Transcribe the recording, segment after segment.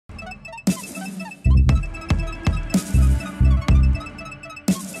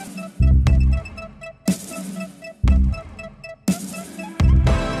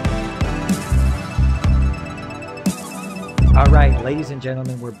Ladies and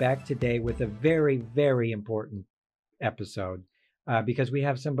gentlemen, we're back today with a very, very important episode because we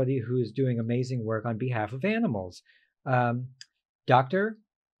have somebody who is doing amazing work on behalf of animals. Dr.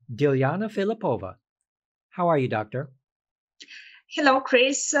 Dilyana Filipova. How are you, doctor? Hello,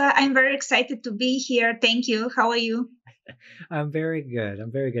 Chris. I'm very excited to be here. Thank you. How are you? I'm very good.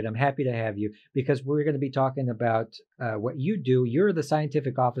 I'm happy to have you because we're going to be talking about what you do. You're the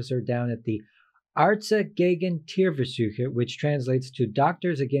scientific officer down at the Ärzte gegen Tierversuche, which translates to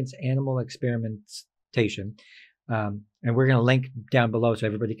Doctors Against Animal Experimentation. And we're going to link down below so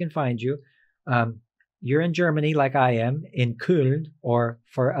everybody can find you. You're in Germany, like I am, in Köln, or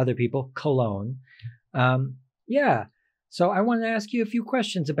for other people, Cologne. Yeah. So I want to ask you a few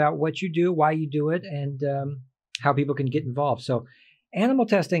questions about what you do, why you do it, and how people can get involved. So animal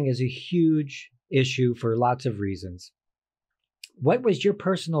testing is a huge issue for lots of reasons. What was your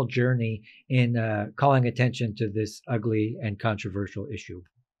personal journey in calling attention to this ugly and controversial issue?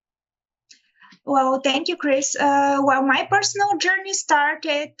 Well, thank you, Chris. Well, my personal journey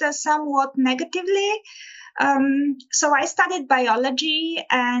started somewhat negatively. So I studied biology,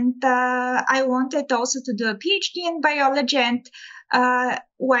 and I wanted also to do a PhD in biology. And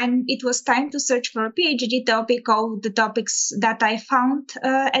when it was time to search for a PhD topic, all the topics that I found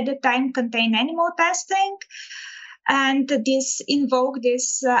at the time contain animal testing. And this invoked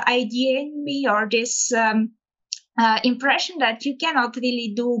this idea in me, or this impression that you cannot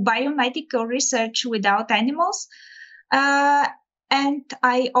really do biomedical research without animals. And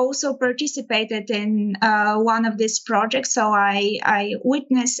I also participated in one of these projects. So I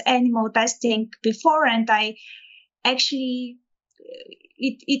witnessed animal testing before, and I actually,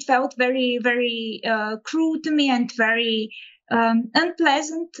 it felt very, very cruel to me and very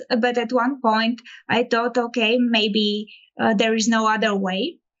unpleasant. But at one point I thought, okay, maybe there is no other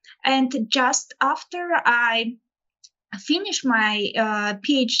way. And just after I finished my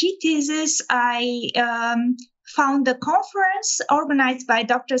PhD thesis, I found a conference organized by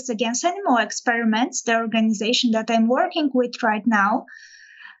Doctors Against Animal Experiments, the organization that I'm working with right now.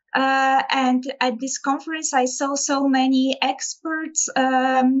 And at this conference, I saw so many experts,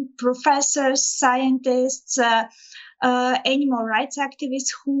 professors, scientists, animal rights activists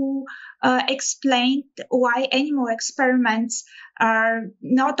who explained why animal experiments are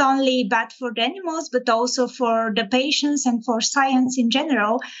not only bad for the animals, but also for the patients and for science in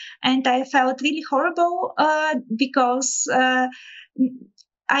general. And I felt really horrible because I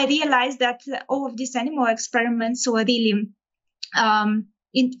realized that all of these animal experiments were really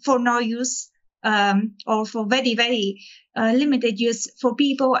for no use or for very, very limited use for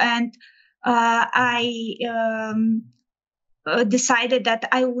people. And I decided that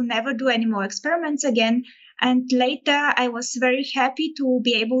I will never do any more experiments again. And later, I was very happy to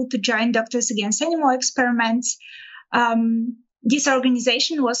be able to join Doctors Against Animal Experiments. This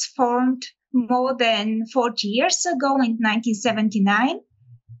organization was formed more than 40 years ago in 1979.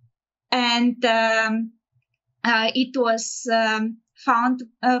 And it was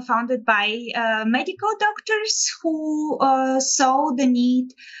founded by medical doctors who saw the need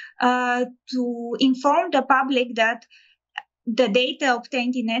to inform the public that the data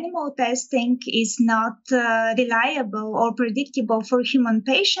obtained in animal testing is not reliable or predictable for human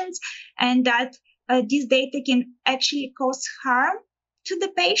patients, and that this data can actually cause harm to the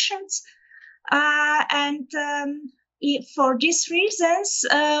patients. For these reasons,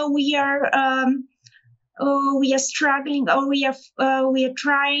 we are struggling, or we are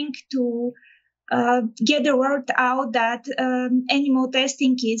trying to get the word out that animal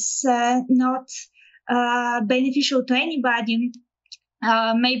testing is not beneficial to anybody,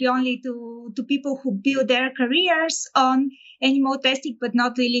 maybe only to people who build their careers on animal testing, but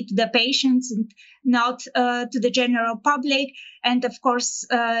not really to the patients and not to the general public, and of course,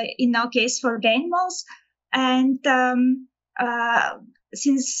 in no case for the animals. And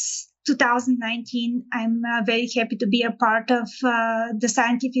since 2019, I'm very happy to be a part of the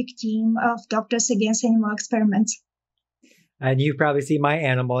scientific team of Doctors Against Animal Experiments. And you probably see my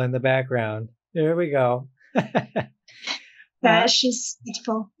animal in the background. There we go. She's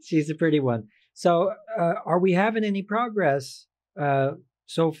beautiful. She's a pretty one. So are we having any progress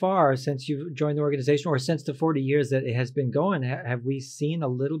so far since you've joined the organization, or since the 40 years that it has been going? Have we seen a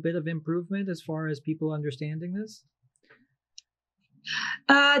little bit of improvement as far as people understanding this?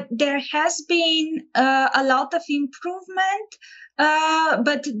 There has been a lot of improvement,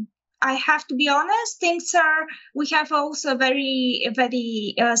 but I have to be honest, we have also very,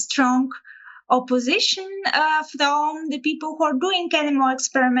 very strong opposition from the people who are doing animal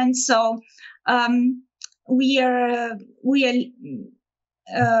experiments. So we are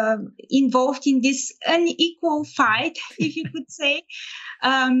involved in this unequal fight, if you could say.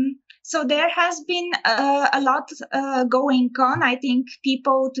 So there has been a lot going on. I think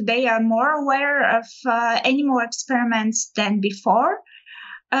people today are more aware of animal experiments than before.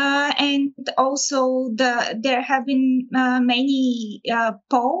 And also there have been many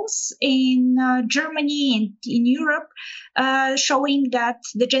polls in Germany and in Europe showing that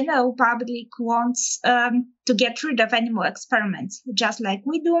the general public wants to get rid of animal experiments, just like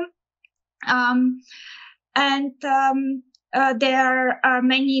we do. There are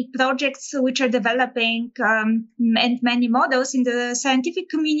many projects which are developing and many models in the scientific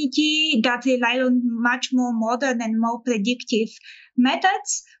community that rely on much more modern and more predictive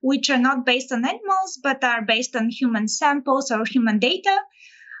methods, which are not based on animals, but are based on human samples or human data.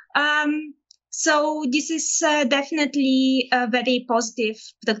 So this is definitely a very positive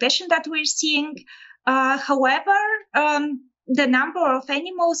progression that we're seeing. However, the number of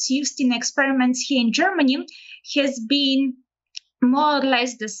animals used in experiments here in Germany has been more or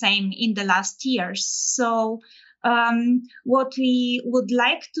less the same in the last years. So what we would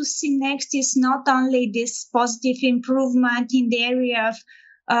like to see next is not only this positive improvement in the area of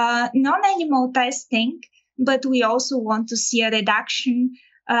non-animal testing, but we also want to see a reduction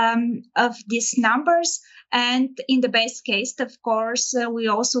of these numbers. And in the best case, of course, we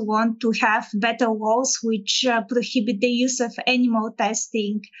also want to have better laws which prohibit the use of animal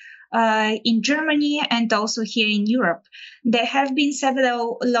testing in Germany and also here in Europe. There have been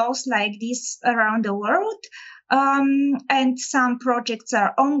several laws like this around the world, and some projects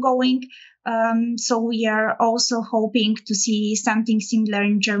are ongoing. So we are also hoping to see something similar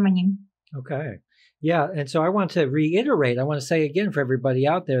in Germany. Okay. Yeah. And so I want to reiterate, I want to say again for everybody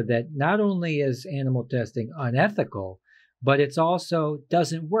out there that not only is animal testing unethical, but it's also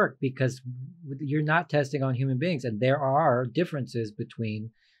doesn't work because you're not testing on human beings. And there are differences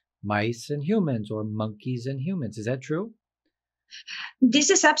between mice and humans or monkeys and humans. Is that true? This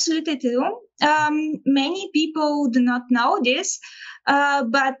is absolutely true. Many people do not know this,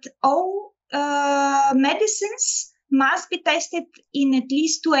 but all medicines must be tested in at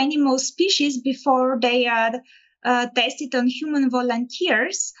least 2 animal species before they are tested on human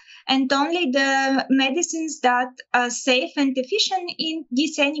volunteers. And only the medicines that are safe and efficient in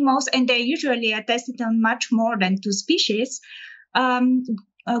these animals, and they usually are tested on much more than 2 species,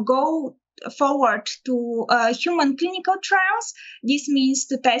 go forward to human clinical trials. This means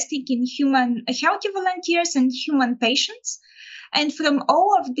to testing in human healthy volunteers and human patients. And from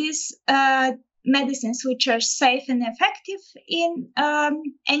all of these medicines, which are safe and effective in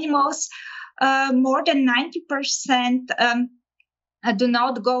animals, more than 90% do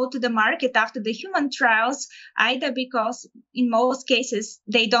not go to the market after the human trials, either because in most cases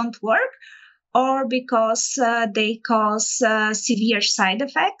they don't work or because they cause severe side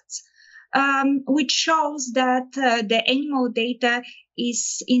effects, which shows that the animal data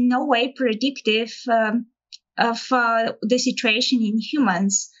is in no way predictive of the situation in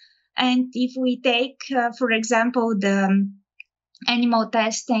humans. And if we take, for example, the animal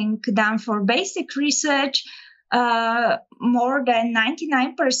testing done for basic research, more than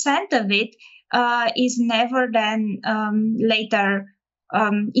 99% of it is never then later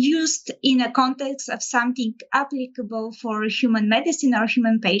used in a context of something applicable for human medicine or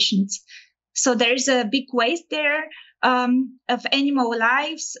human patients. So there is a big waste there of animal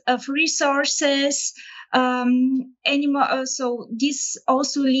lives, of resources. So this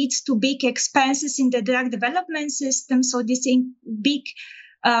also leads to big expenses in the drug development system. So this big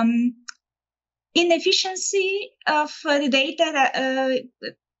inefficiency of the data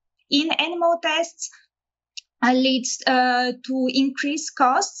in animal tests leads to increased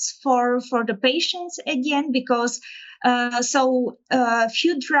costs for the patients at the end, because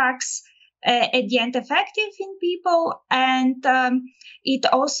few drugs at the end effective in people, and it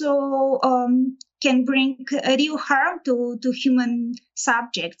also can bring real harm to human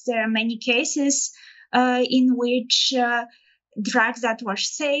subjects. There are many cases in which drugs that were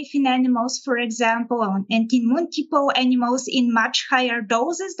safe in animals, for example, and in multiple animals in much higher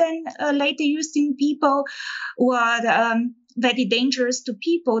doses than later used in people, were very dangerous to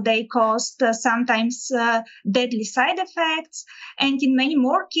people. They caused sometimes deadly side effects. And in many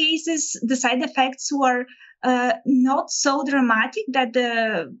more cases, the side effects were not so dramatic that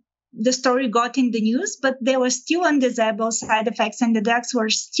the story got in the news, but they were still undesirable side effects, and the drugs were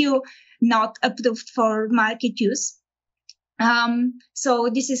still not approved for market use. So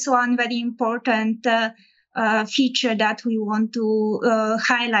this is one very important feature that we want to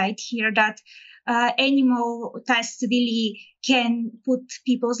highlight here, that animal tests really can put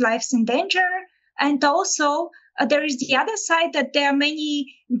people's lives in danger. And also there is the other side that there are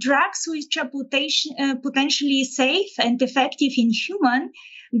many drugs which are potentially safe and effective in human,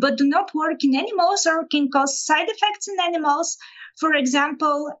 but do not work in animals or can cause side effects in animals. For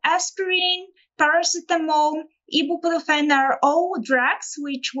example, aspirin, paracetamol, ibuprofen are all drugs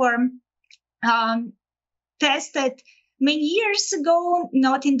which were tested many years ago,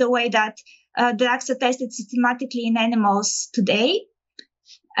 not in the way that drugs are tested systematically in animals today.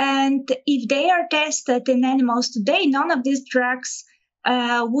 And if they are tested in animals today, none of these drugs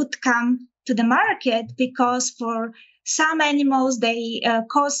would come to the market, because for some animals, they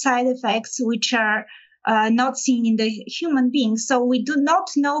cause side effects which are not seen in the human beings. So we do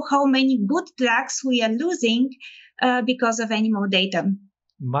not know how many good drugs we are losing because of animal data.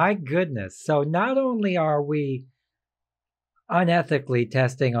 My goodness. So not only are we unethically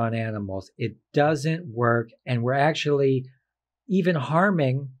testing on animals, it doesn't work, and we're actually even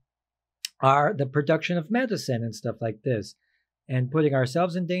harming the production of medicine and stuff like this, and putting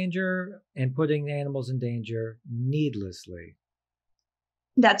ourselves in danger and putting the animals in danger needlessly.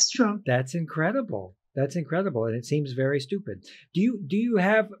 That's true. That's incredible. That's incredible, and it seems very stupid. Do you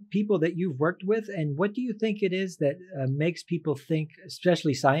have people that you've worked with, and what do you think it is that makes people think,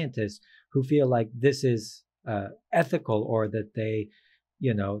 especially scientists, who feel like this is ethical, or that they,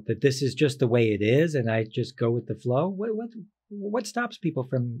 that this is just the way it is, and I just go with the flow? What stops people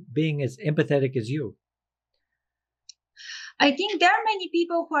from being as empathetic as you? I think there are many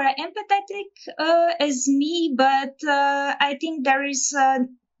people who are empathetic as me, but I think there is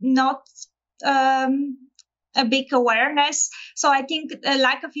not a big awareness. So I think a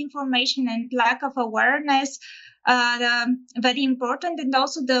lack of information and lack of awareness are very important, and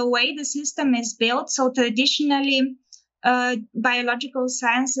also the way the system is built. So traditionally, biological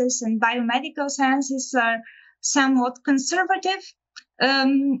sciences and biomedical sciences are somewhat conservative,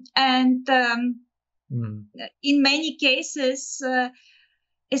 and in many cases,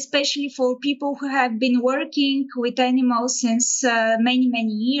 especially for people who have been working with animals since many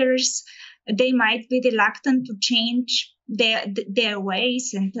years, they might be reluctant to change their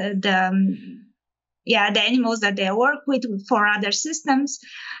ways and the animals that they work with for other systems.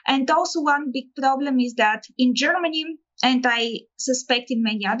 And also one big problem is that in Germany, and I suspect in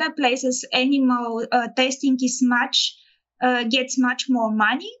many other places, animal testing is gets much more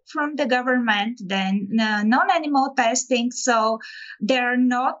money from the government than non-animal testing. So there are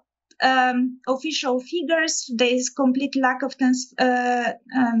not official figures. There is complete lack of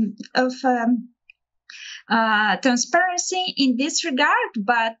transparency in this regard.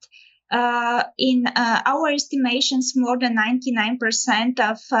 But in our estimations, more than 99%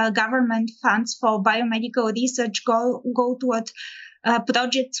 of government funds for biomedical research go toward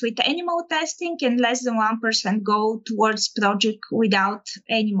projects with animal testing, and less than 1% go towards projects without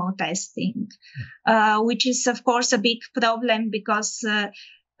animal testing, which is, of course, a big problem, because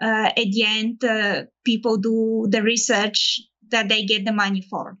at the end, people do the research that they get the money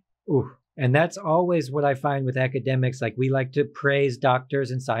for. Ooh. And that's always what I find with academics. Like, we like to praise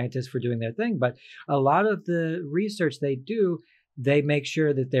doctors and scientists for doing their thing, but a lot of the research they do, they make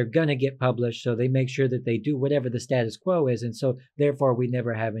sure that they're going to get published. So they make sure that they do whatever the status quo is. And so therefore we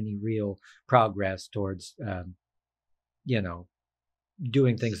never have any real progress towards,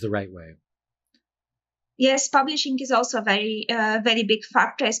 doing things the right way. Yes, publishing is also a very big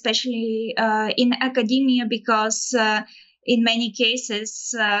factor, especially in academia, because in many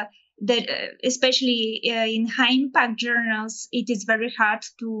cases, especially in high impact journals, it is very hard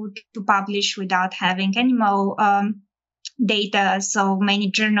to publish without having animal data. So many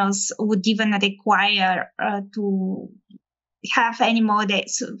journals would even require to have animal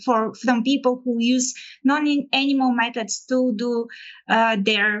data from people who use non-animal methods to do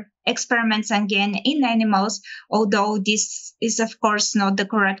their experiments again in animals, although this is, of course, not the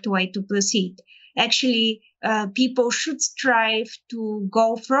correct way to proceed. Actually, people should strive to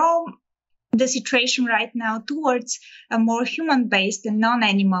go from the situation right now towards a more human-based and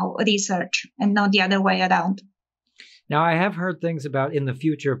non-animal research, and not the other way around. Now, I have heard things about, in the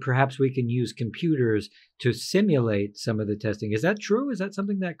future, perhaps we can use computers to simulate some of the testing. Is that true? Is that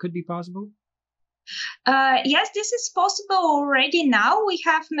something that could be possible? Yes, this is possible already now. We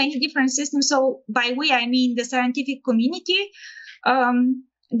have many different systems. So by we, I mean the scientific community.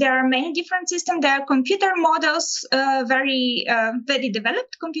 There are many different systems. There are computer models, very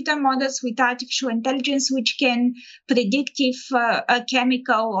developed computer models with artificial intelligence, which can predict if a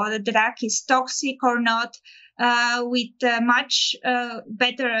chemical or a drug is toxic or not, with much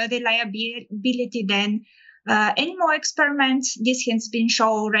better reliability than animal experiments. This has been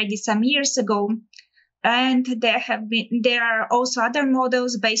shown already some years ago. And there are also other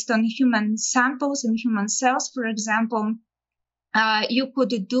models based on human samples and human cells. For example, you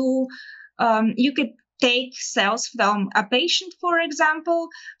could take cells from a patient, for example,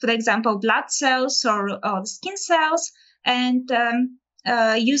 blood cells or skin cells, and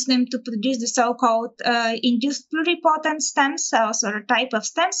use them to produce the so-called induced pluripotent stem cells, or a type of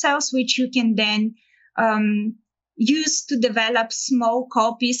stem cells, which you can then use to develop small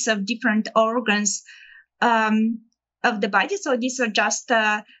copies of different organs of the body. So these are just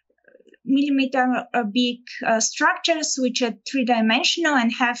millimeter big structures which are three-dimensional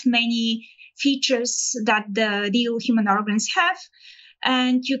and have many features that the real human organs have.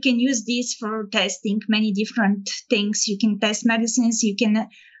 And you can use these for testing many different things. You can test medicines, you can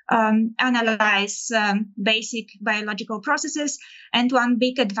analyze basic biological processes. And one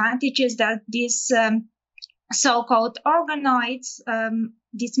big advantage is that these so-called organoids,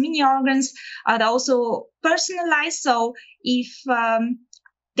 these mini organs, are also personalized. So if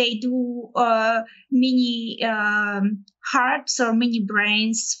they do mini hearts or mini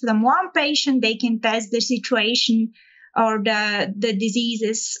brains from one patient, they can test the situation or the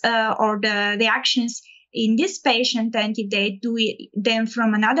diseases or the reactions in this patient. And if they do them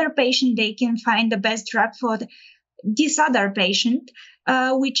from another patient, they can find the best drug for this other patient,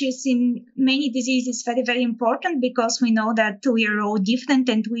 which is in many diseases very, very important, because we know that we are all different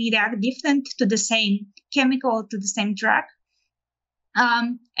and we react different to the same chemical, to the same drug.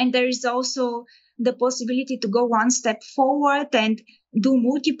 And there is also the possibility to go one step forward and do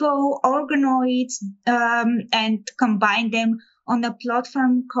multiple organoids and combine them on a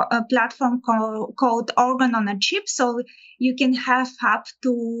platform called Organ on a Chip. So you can have up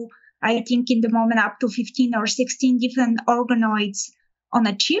to, I think in the moment, up to 15 or 16 different organoids on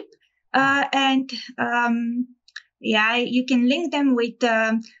a chip. You can link them with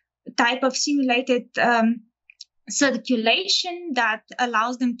a type of simulated circulation that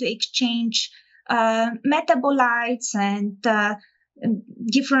allows them to exchange metabolites and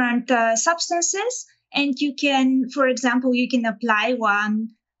different substances. And you can, for example, you can apply one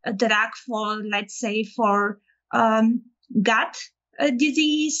drug for, let's say, for gut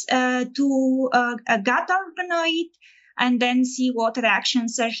disease to a gut organoid, and then see what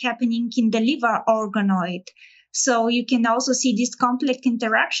reactions are happening in the liver organoid. So you can also see these complex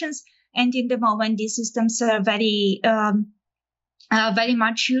interactions. And in the moment, these systems are very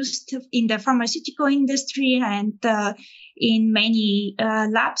much used in the pharmaceutical industry and in many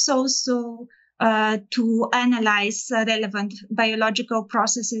labs also to analyze relevant biological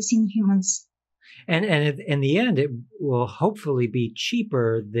processes in humans. And in the end, it will hopefully be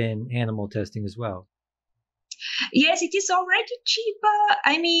cheaper than animal testing as well. Yes, it is already cheaper.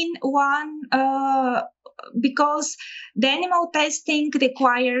 I mean, because the animal testing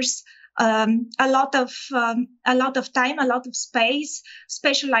requires a lot of time, a lot of space,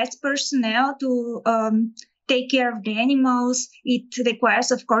 specialized personnel to take care of the animals. It requires,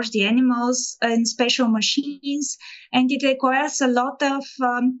 of course, the animals and special machines, and it requires a lot of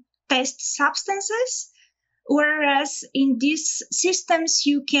test substances. Whereas in these systems,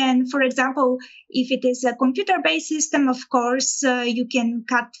 you can, for example, if it is a computer-based system, of course, you can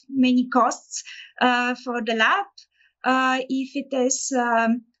cut many costs for the lab. If it is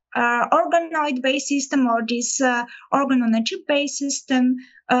organoid-based system or this organ on a chip-based system,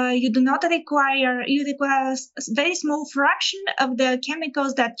 you require a very small fraction of the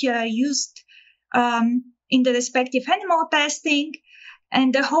chemicals that are used in the respective animal testing,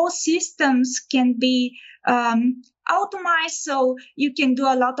 and the whole systems can be automized, so you can do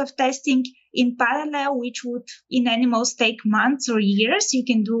a lot of testing in parallel, which would in animals take months or years. You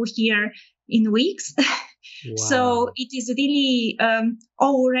can do here in weeks. Wow. So it is really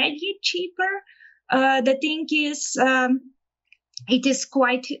already cheaper. The thing is, it is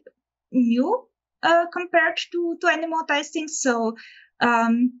quite new compared to animal testing. So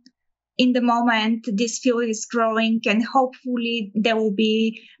in the moment, this field is growing, and hopefully there will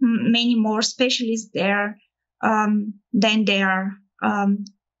be many more specialists there than there are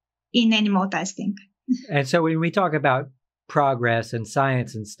in animal testing. And so when we talk about progress and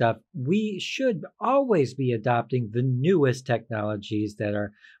science and stuff, we should always be adopting the newest technologies that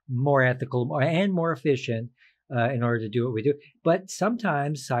are more ethical and more efficient in order to do what we do. But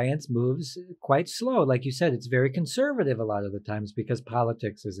sometimes science moves quite slow. Like you said, it's very conservative a lot of the times because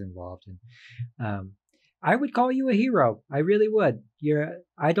politics is involved. And I would call you a hero. I really would.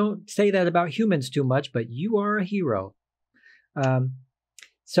 I don't say that about humans too much, but you are a hero.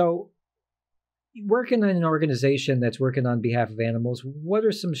 So working in an organization that's working on behalf of animals, what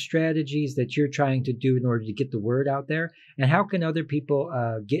are some strategies that you're trying to do in order to get the word out there? And how can other people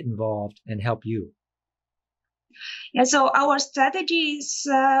get involved and help you? Yeah, so our strategy is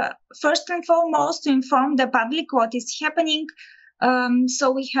first and foremost to inform the public what is happening.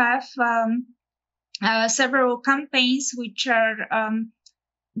 So we have several campaigns which are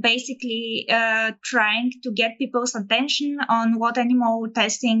basically trying to get people's attention on what animal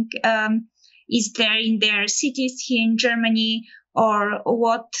testing is there in their cities here in Germany, or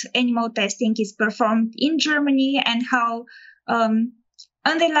what animal testing is performed in Germany, and how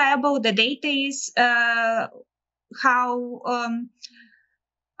unreliable the data is, how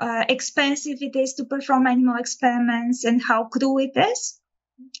expensive it is to perform animal experiments, and how cruel it is.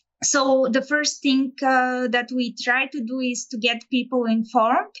 So the first thing that we try to do is to get people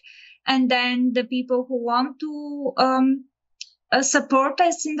informed, and then the people who want to support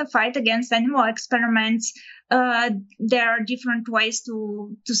us in the fight against animal experiments, there are different ways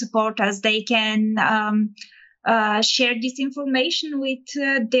to support us. They can share this information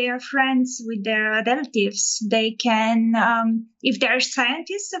with their friends, with their relatives. They can, if they are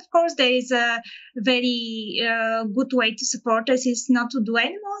scientists, of course, there is a very good way to support us is not to do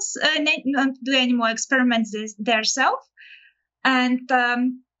not to do animal experiments themselves, and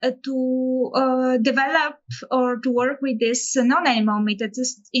to develop or to work with this non-animal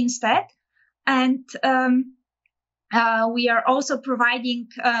methods instead. And we are also providing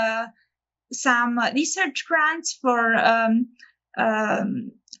some research grants for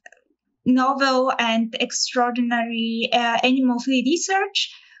novel and extraordinary animal-free research,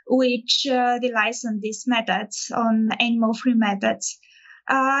 which relies on these methods, on animal-free methods.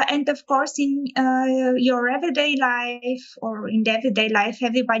 And of course, in your everyday life, or in the everyday life,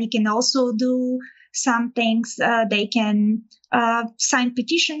 everybody can also do some things. They can sign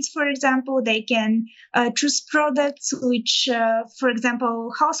petitions, for example. They can choose products which, for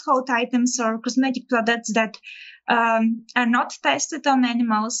example, household items or cosmetic products that are not tested on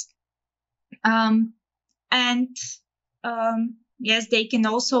animals. Yes, they can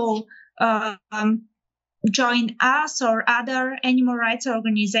also join us or other animal rights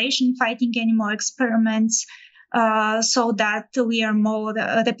organizations fighting animal experiments, so that we are more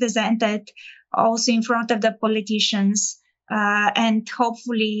represented also in front of the politicians, and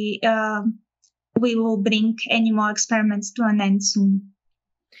hopefully we will bring animal experiments to an end soon.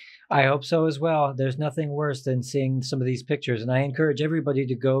 I hope so as well. There's nothing worse than seeing some of these pictures, and I encourage everybody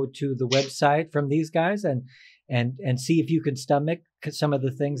to go to the website from these guys and see if you can stomach some of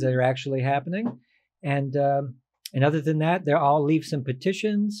the things that are actually happening. And other than that, I'll leave some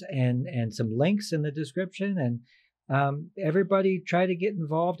petitions and some links in the description. And everybody try to get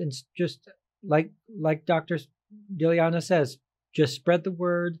involved, and just like Dr. Dilyana says, just spread the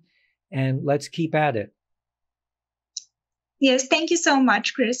word and let's keep at it. Yes, thank you so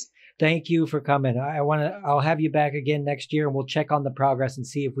much, Chris. Thank you for coming. I'll have you back again next year, and we'll check on the progress and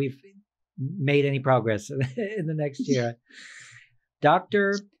see if we've made any progress in the next year.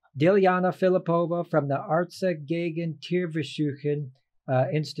 Dr. Dilyana Filipova from the Ärzte gegen Tierversuche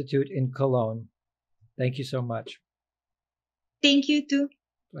Institute in Cologne. Thank you so much. Thank you too.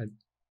 Bye.